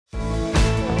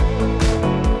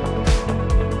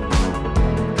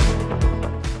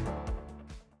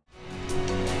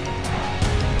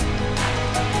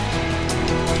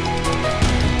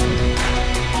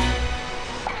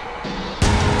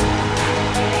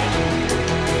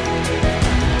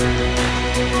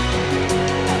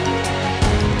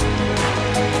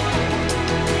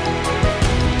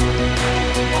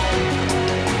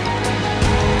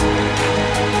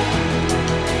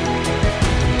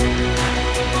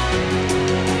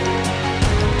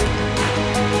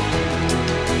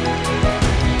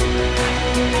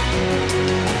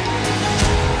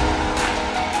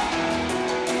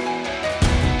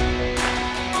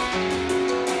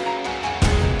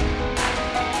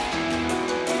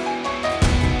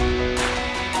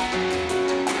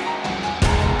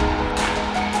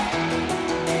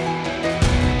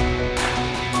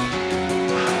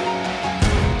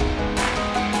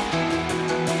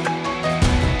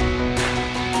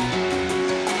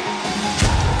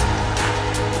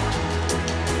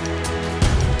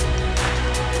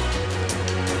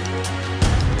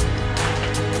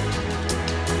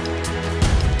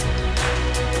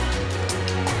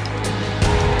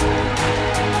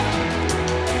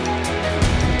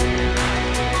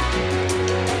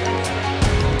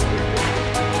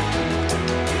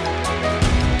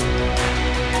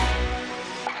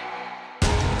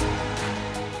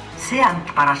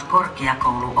olet paras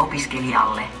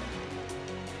korkeakouluopiskelijalle.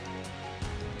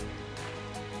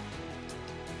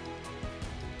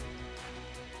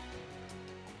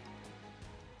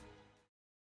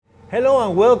 Hello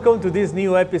and welcome to this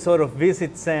new episode of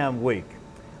Visit SeAMK.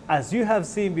 As you have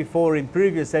seen before in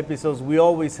previous episodes, we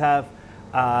always have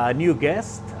a new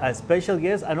guest, a special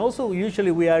guest, and also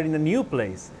usually we are in a new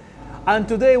place. And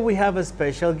today we have a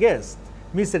special guest,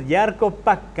 Mr. Jarkko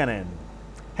Pakkanen.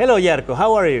 Hello Jarkko,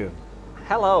 how are you?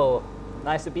 Hello,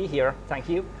 nice to be here, thank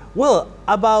you. Well,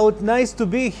 about nice to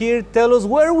be here, tell us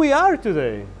where we are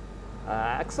today.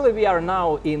 Actually, we are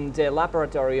now in the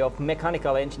laboratory of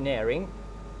mechanical engineering,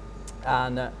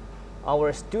 and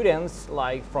our students,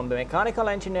 like from the mechanical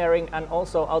engineering and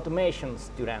also automation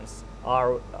students,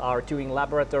 are doing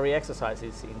laboratory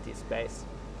exercises in this space.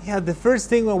 Yeah, the first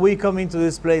thing when we come into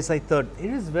this place, I thought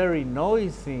it is very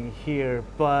noisy here,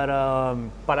 but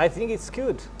I think it's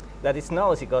good that it's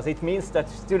noisy because it means that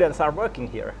students are working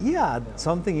here. Yeah,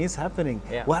 something is happening.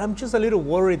 Yeah. Well, I'm just a little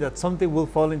worried that something will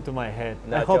fall into my head.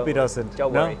 No, I hope it doesn't.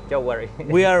 Don't worry, don't worry.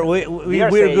 We're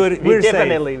safe. good. We're safe.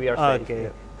 Definitely we are safe. Okay.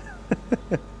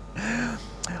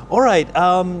 All right,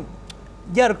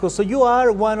 Jarkko, so you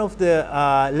are one of the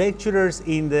lecturers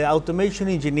in the automation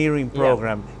engineering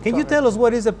program. Yeah. Can you tell us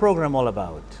what is the program all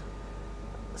about?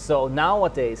 So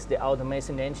nowadays the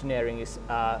automation engineering is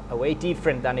a way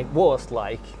different than it was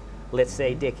like, let's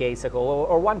say, decades ago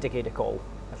or 1 decade ago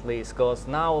at least, because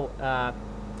now,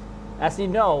 as you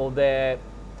know, the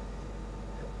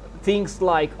things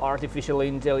like artificial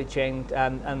intelligence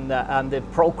and the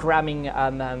programming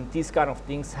and these kind of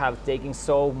things have taken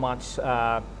so much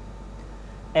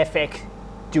effect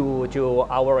to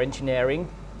our engineering,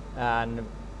 and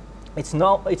it's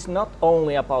not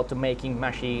only about making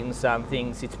machines and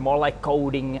things. It's more like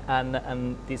coding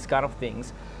and these kind of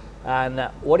things. And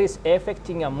what is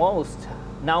affecting us most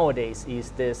nowadays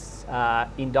is this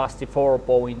Industry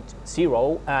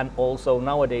 4.0 and also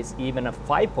nowadays even a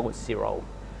 5.0.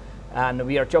 And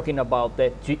we are talking about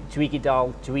the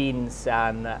digital twins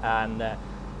and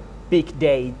big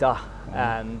data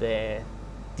and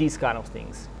these kind of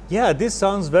things. Yeah, this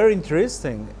sounds very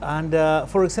interesting. And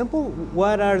for example,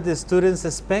 what are the students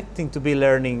expecting to be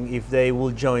learning if they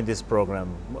will join this program?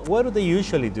 What do they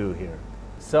usually do here?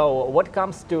 So what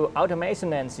comes to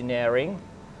automation engineering,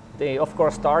 they of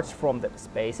course starts from the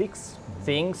basics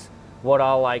things, what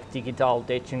are like digital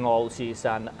technologies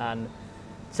and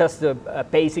just the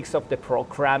basics of the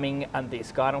programming and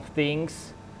these kind of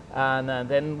things. And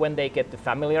then when they get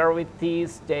familiar with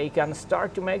these, they can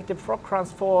start to make the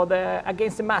programs for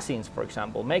against the machines, for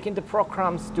example, making the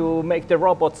programs to make the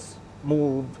robots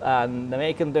move and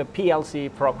making the PLC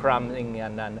programming,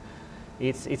 and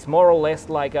it's more or less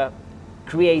like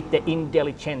create the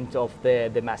intelligence of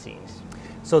the machines.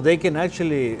 So they can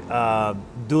actually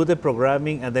do the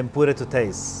programming and then put it to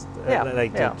test,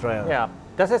 to trial. Yeah,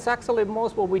 that's actually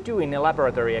most what we do in the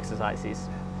laboratory exercises.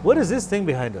 What is this thing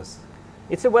behind us?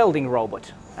 It's a welding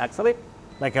robot, actually.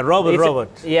 Like a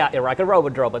robot? Yeah, like a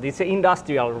robot. It's an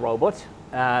industrial robot,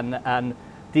 and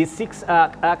this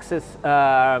 6-axis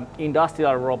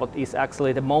industrial robot is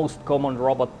actually the most common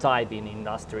robot type in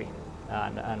industry.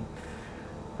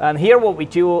 And here what we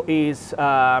do is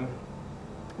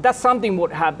that's something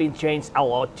what have been changed a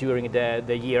lot during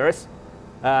the years.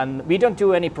 And we don't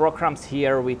do any programs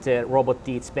here with the robot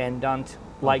teach pendant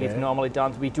like it's normally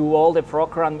done. We do all the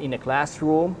program in a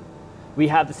classroom. We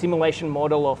have the simulation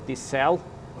model of this cell.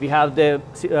 We have the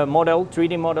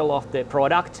 3D model of the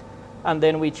product, and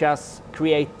then we just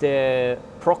create the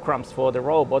programs for the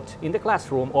robot in the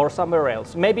classroom or somewhere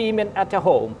else, maybe even at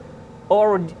home.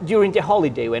 Or during the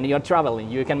holiday when you're traveling,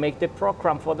 you can make the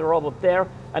program for the robot there,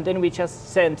 and then we just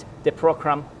send the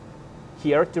program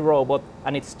here to robot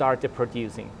and it started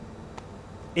producing.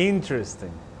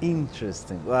 Interesting,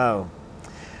 wow.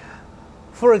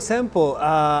 For example,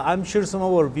 I'm sure some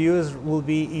of our viewers will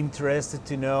be interested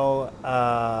to know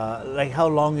like how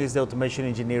long is the automation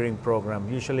engineering program?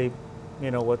 Usually,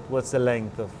 you know, what's the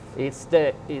length of? It's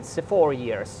 4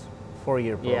 years.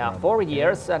 4-year program. Yeah, 4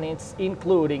 years, and it's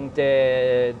including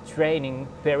the training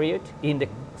period in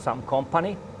some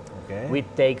company. Okay. Which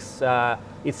takes,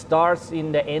 it starts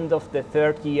in the end of the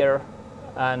 3rd year,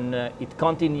 and it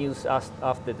continues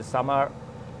after the summer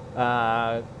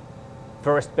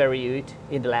 1st period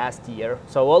in the last year.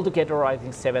 So altogether, I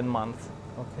think 7 months.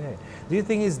 Okay. Do you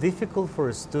think it's difficult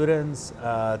for students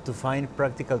to find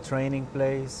practical training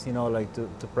place, you know, like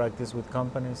to practice with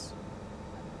companies?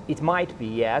 It might be,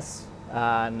 yes.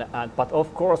 But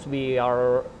of course, we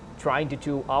are trying to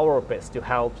do our best to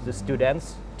help the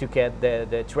students to get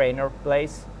the trainer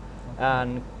place. Okay.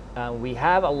 And we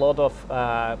have a lot of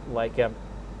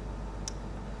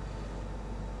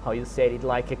how you say it,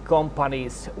 like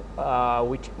companies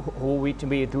which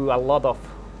we do a lot of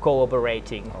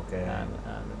cooperating, Okay. and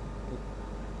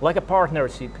like a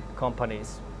partnership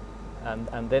companies,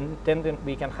 and then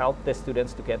we can help the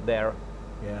students to get there.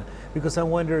 Yeah, because I'm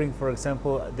wondering, for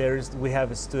example, we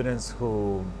have students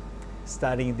who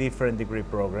studying different degree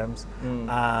programs,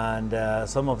 and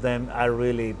some of them are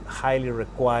really highly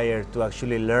required to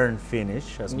actually learn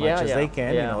Finnish as much as they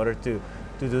can in order to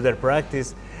do their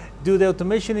practice. Do the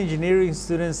automation engineering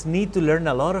students need to learn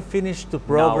a lot of Finnish to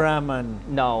program?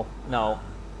 No.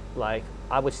 Like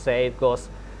I would say, because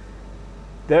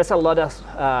there's a lot of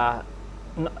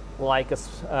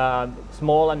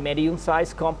small and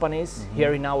medium-sized companies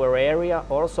here in our area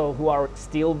also who are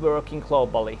still working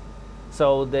globally.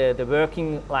 So the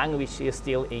working language is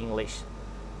still English.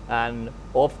 And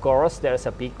of course there's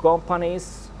a big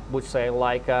companies, would say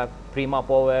like Prima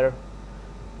Power,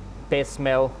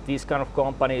 Pesmel, these kind of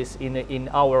companies in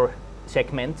our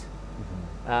segment.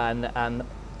 And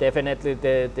definitely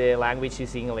the language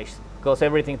is English, because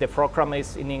everything, the program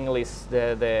is in English,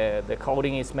 the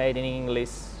coding is made in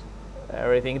English,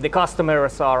 everything. The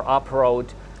customers are abroad,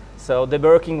 so the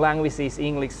working language is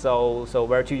English, so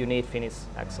where do you need Finnish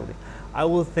actually? I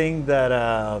will think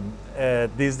that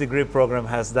this degree program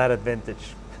has that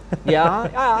advantage. Yeah,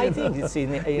 I think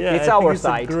it's our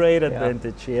side. It's a great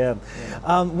advantage,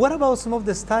 what about some of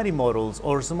the study models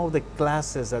or some of the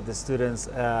classes that the students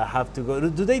have to go?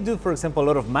 Do they do, for example, a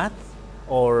lot of math,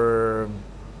 or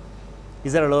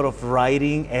is there a lot of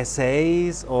writing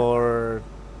essays, or,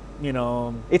 you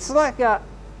know? It's like,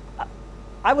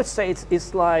 I would say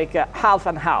it's like half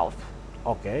and half.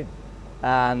 Okay.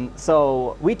 And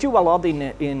so we do a lot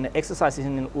in exercises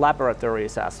in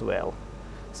laboratories as well.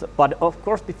 So, but of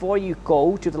course, before you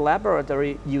go to the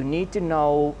laboratory, you need to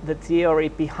know the theory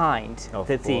behind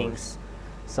the things.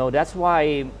 So that's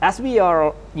why, as we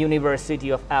are University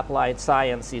of Applied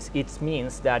Sciences, it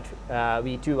means that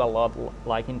we do a lot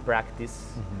like in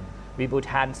practice. We put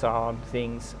hands-on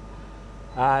things.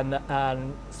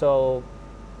 And so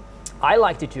I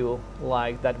like to do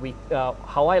like that.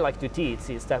 How I like to teach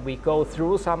is that we go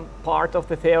through some part of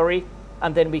the theory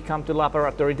and then we come to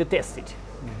laboratory to test it.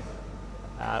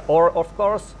 Or of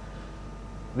course,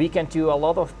 we can do a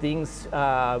lot of things.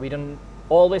 We don't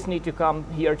always need to come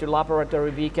here to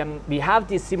laboratory. We have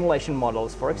these simulation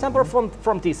models. For example,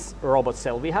 from this robot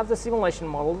cell, we have the simulation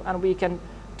model, and we can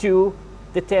do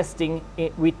the testing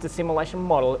with the simulation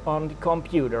model on the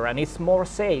computer, and it's more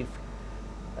safe.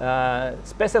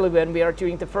 Especially when we are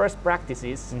doing the first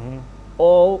practices,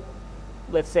 all,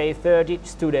 let's say, 30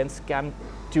 students can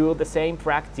do the same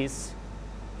practice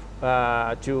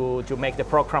to make the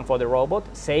program for the robot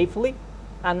safely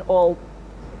and all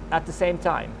at the same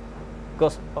time.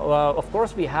 Because of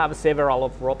course we have several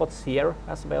of robots here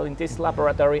as well in this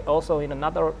laboratory, also in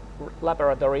another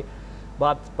laboratory,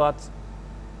 but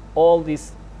all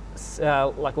these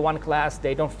like one class,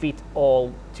 they don't fit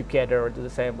all together to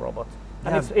the same robot.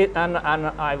 And, and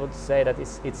I would say that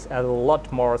it's a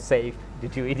lot more safe to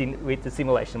do it with the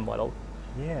simulation model.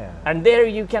 Yeah. And there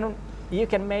you can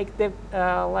make the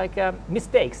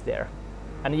mistakes there,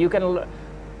 and you can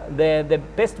the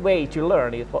best way to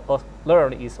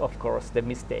learn is of course the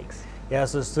mistakes. Yeah,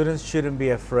 so students shouldn't be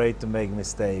afraid to make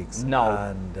mistakes. No.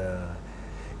 And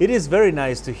it is very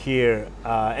nice to hear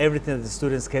everything that the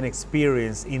students can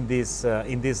experience in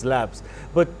these labs.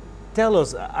 But tell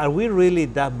us, are we really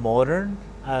that modern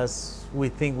as we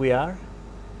think we are?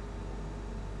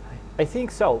 I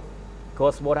think so,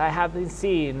 because what I have been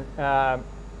seeing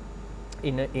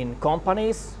in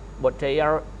companies, what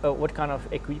kind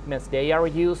of equipments they are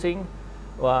using,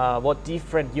 what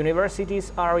different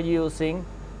universities are using.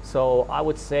 So I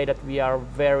would say that we are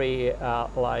very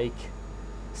like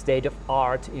state of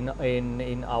art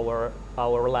in our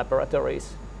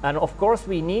laboratories. And of course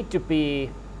we need to be.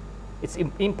 It's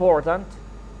important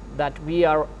that we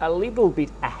are a little bit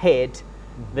ahead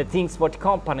the things what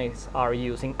companies are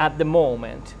using at the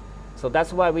moment. So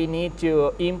that's why we need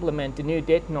to implement the new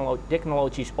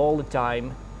technologies all the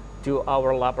time to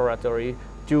our laboratory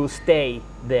to stay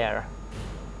there.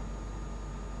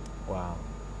 Wow.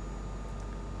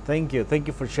 Thank you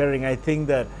for sharing. I think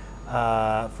that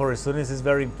for students it's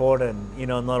very important, you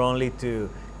know, not only to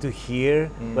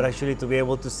hear, but actually to be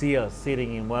able to see us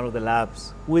sitting in one of the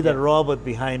labs with a robot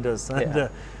behind us. And,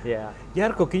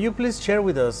 Jarkko, can you please share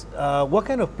with us what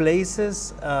kind of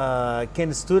places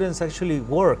can students actually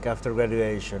work after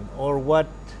graduation, or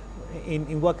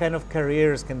in what kind of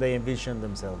careers can they envision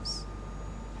themselves?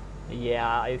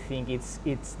 Yeah, I think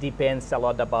it depends a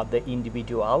lot about the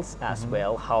individuals as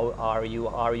well. How are you?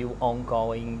 Are you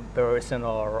ongoing person,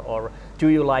 or do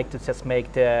you like to just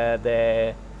make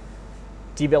the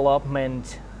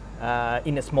development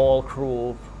in a small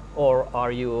group, or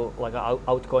are you like an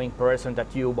outgoing person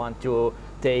that you want to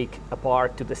take a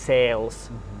part to the sales,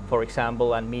 for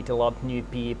example, and meet a lot of new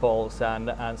people,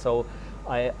 and so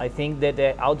I think that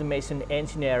the automation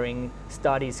engineering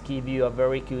studies give you a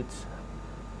very good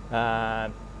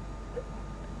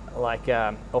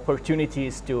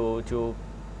opportunities to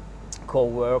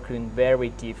co-work in very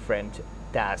different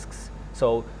tasks.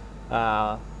 So,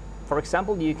 for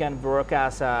example, you can work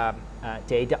as a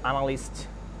data analyst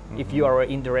if you are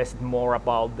interested more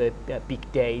about the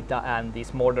big data and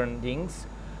these modern things,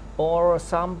 or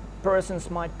some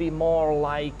persons might be more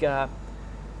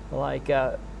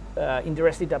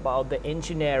interested about the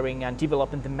engineering and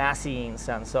developing the machines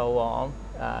and so on,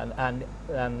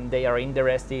 and they are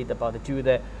interested about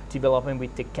the development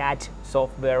with the CAD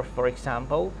software, for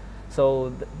example.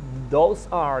 So those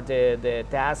are the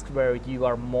tasks where you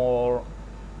are more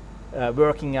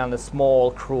working on the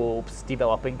small groups,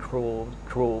 developing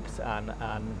groups, and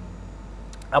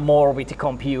more with the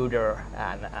computer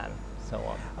and so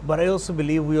on. But I also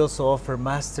believe we also offer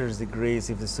master's degrees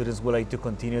if the students would like to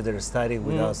continue their study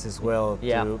with us as well,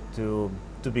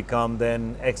 to become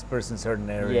then experts in certain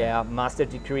areas. Yeah, master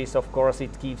degrees, of course,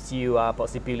 it gives you a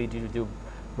possibility to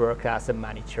work as a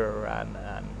manager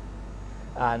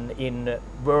and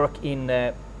work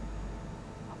in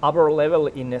upper level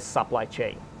in a supply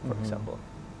chain, for example.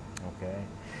 Okay.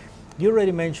 You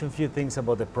already mentioned a few things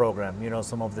about the program, you know,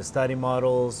 some of the study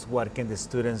models, what can the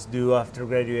students do after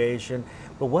graduation,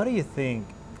 but what do you think,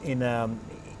 in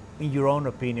your own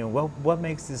opinion, what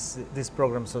makes this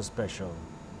program so special?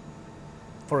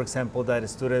 For example, that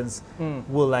students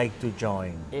would like to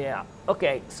join. Yeah,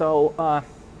 okay, so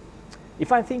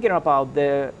if I'm thinking about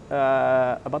the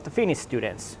Finnish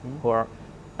students who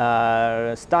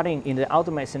are studying in the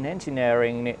automation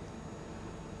engineering,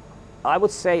 I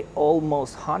would say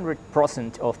almost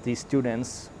 100% of these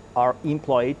students are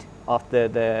employed after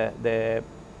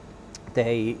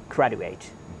they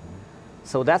graduate.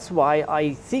 So that's why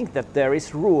I think that there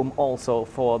is room also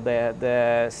for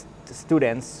the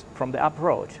students from the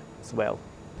abroad as well.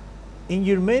 In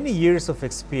your many years of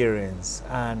experience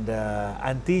and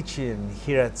teaching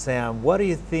here at SeAMK, what do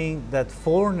you think that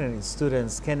foreign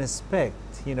students can expect,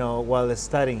 you know, while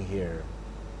studying here?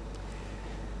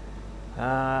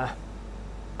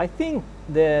 I think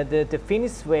the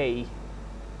Finnish way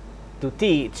to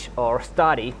teach or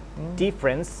study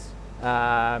differs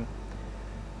quite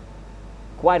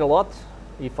a lot.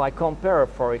 If I compare,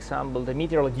 for example, the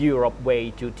Middle Europe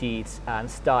way to teach and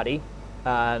study,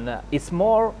 and it's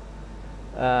more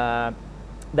that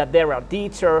there are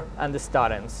teacher and the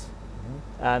students,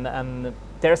 and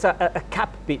there's a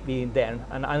gap between them.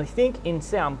 And I think in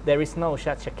SeAMK there is no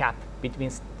such a gap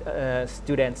between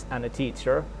students and a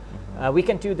teacher. We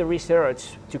can do the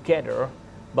research together,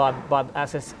 but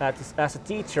as a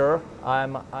teacher,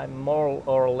 I'm more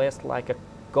or less like a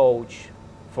coach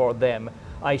for them.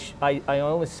 I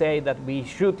only say that we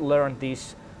should learn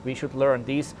this. We should learn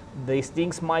this. These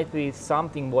things might be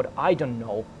something what I don't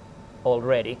know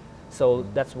already. So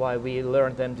that's why we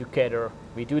learn them together.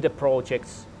 We do the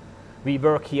projects. We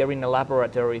work here in a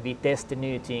laboratory. We test the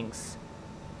new things,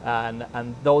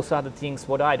 and those are the things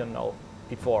what I don't know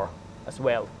before as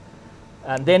well.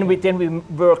 And then we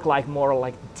work like more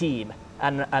like a team,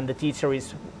 and the teacher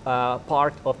is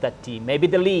part of that team. Maybe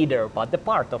the leader, but the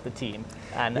part of the team.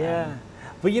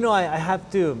 But you know, I have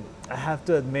to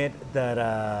admit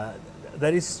that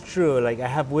that is true. Like, I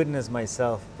have witnessed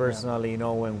myself personally, you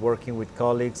know, when working with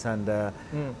colleagues, and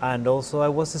also I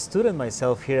was a student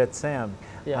myself here at SeAMK,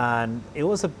 and it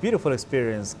was a beautiful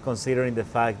experience considering the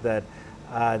fact that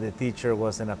the teacher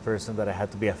wasn't a person that I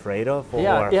had to be afraid of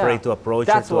or afraid to approach.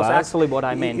 That was actually what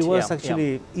I meant. It was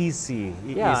actually easy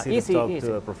to talk to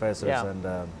the professors, and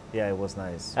it was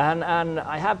nice. And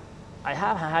I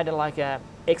have had like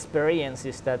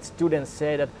experiences that students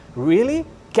say that, really,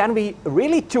 can we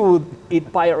really do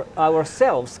it by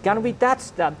ourselves? Can we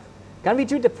touch that? Can we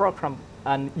do the program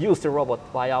and use the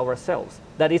robot by ourselves?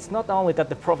 That it's not only that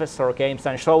the professor comes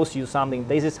and shows you something,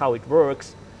 this is how it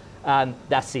works, and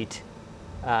that's it.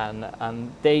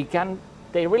 And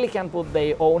they really can put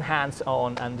their own hands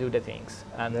on and do the things.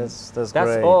 And that's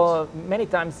great. All, many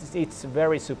times it's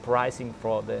very surprising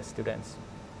for the students.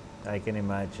 I can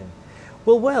imagine.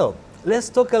 Well, let's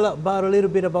talk about a little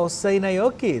bit about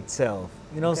Seinäjoki itself.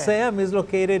 You know, SeAMK is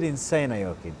located in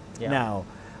Seinäjoki. Now,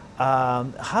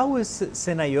 How is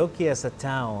SeAMK as a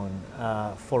town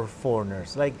for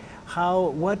foreigners? Like,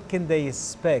 what can they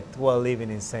expect while living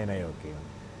in SeAMK?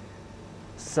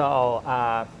 So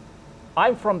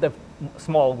I'm from the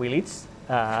small village.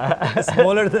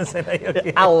 Smaller than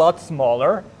SeAMK? A lot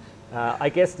smaller. I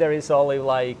guess there is only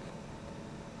like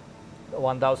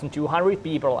 1,200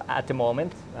 people at the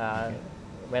moment. Okay.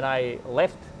 When I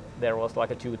left, there was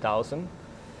like a 2,000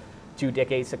 2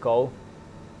 decades ago,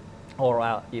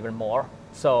 or even more.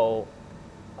 So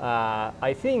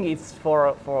I think it's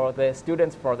for the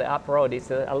students for the abroad,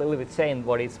 it's a little bit same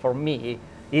what it's for me.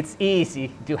 It's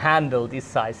easy to handle this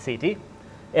size city.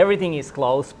 Everything is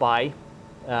close by,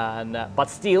 and, but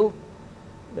still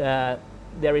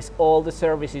there is all the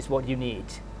services what you need.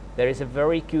 There is a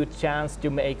very good chance to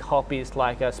make hobbies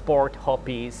like sport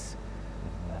hobbies,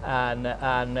 and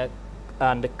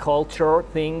the culture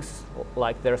things,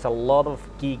 like there's a lot of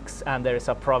gigs, and there's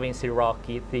a province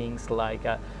rocky things like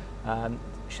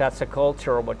that's a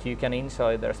culture what you can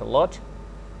enjoy. There's a lot,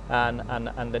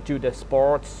 and do the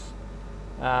sports,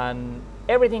 and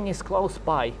everything is close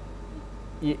by.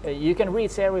 You can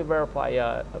reach everywhere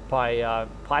by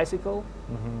bicycle,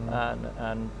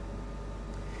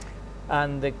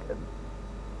 and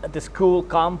the school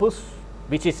campus,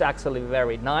 which is actually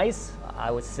very nice, I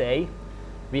would say.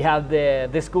 We have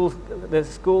the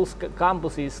school's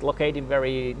campus is located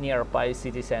very nearby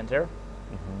city center,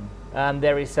 and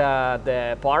there is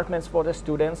the apartments for the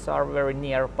students are very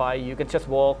nearby. You can just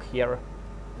walk here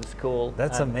to school.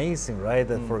 That's amazing, right?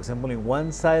 That for example, in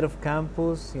one side of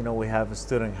campus, you know, we have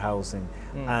student housing,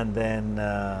 and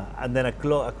then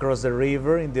across the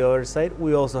river in the other side,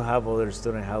 we also have other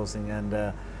student housing, and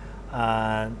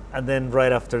then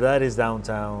right after that is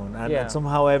downtown, and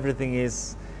somehow everything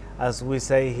is, as we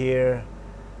say here,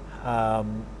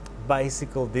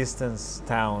 bicycle distance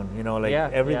town. You know, like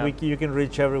every week you can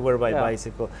reach everywhere by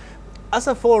bicycle. As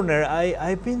a foreigner,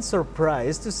 I've been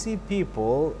surprised to see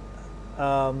people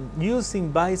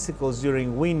using bicycles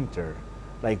during winter,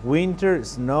 like winter,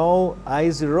 snow,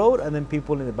 icy road, and then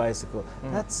people in the bicycle.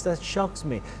 That shocks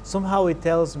me. Somehow it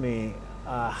tells me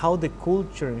how the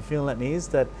culture in Finland is,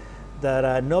 that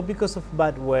not because of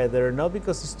bad weather, not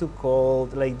because it's too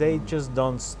cold, like they just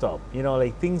don't stop. You know,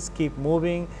 like things keep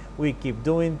moving, we keep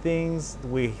doing things,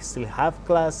 we still have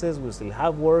classes, we still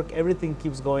have work, everything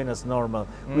keeps going as normal.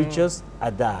 We just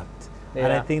adapt.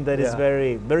 And I think that is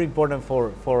very, very important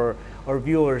for our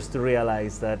viewers to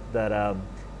realize that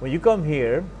when you come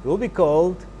here, it will be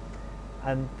cold,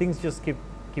 and things just keep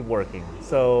working.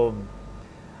 So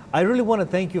I really want to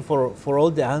thank you for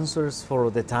all the answers, for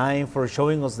the time, for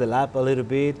showing us the lab a little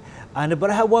bit. But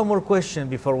I have one more question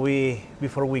before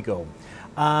we go.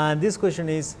 And this question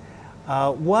is,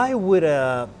 why would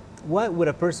a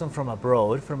person from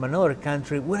abroad, from another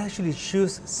country, would actually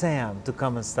choose SeAMK to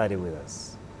come and study with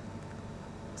us?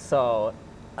 So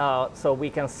we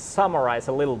can summarize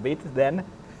a little bit then.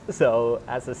 So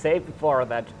as I said before,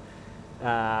 that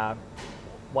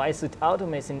why should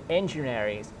automation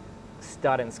engineering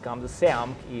students come to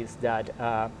SeAMK is that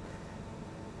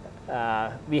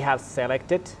we have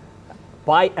selected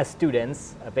by a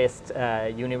students a best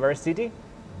university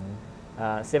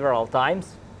several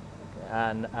times,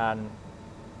 and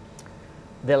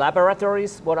the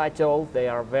laboratories, what I told, they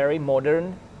are very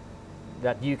modern,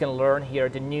 that you can learn here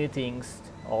the new things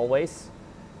always,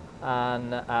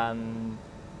 and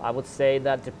I would say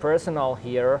that the personnel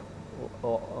here,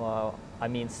 I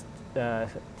mean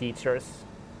teachers,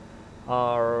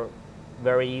 are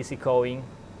very easygoing.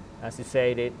 As you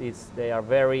said, they are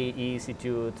very easy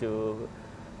to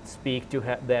speak to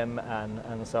them,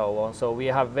 and so on. So we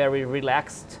have very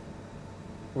relaxed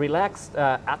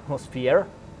atmosphere,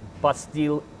 but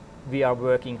still we are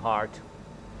working hard.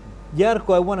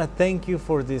 Jarkko, I want to thank you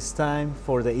for this time,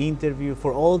 for the interview,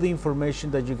 for all the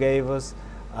information that you gave us.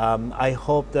 I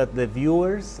hope that the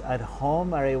viewers at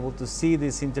home are able to see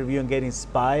this interview and get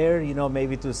inspired, you know,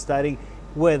 maybe to study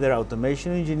whether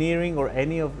automation engineering or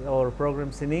any of our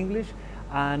programs in English.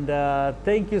 And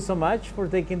thank you so much for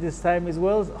taking this time as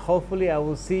well. Hopefully I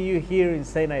will see you here in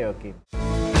SeAMK.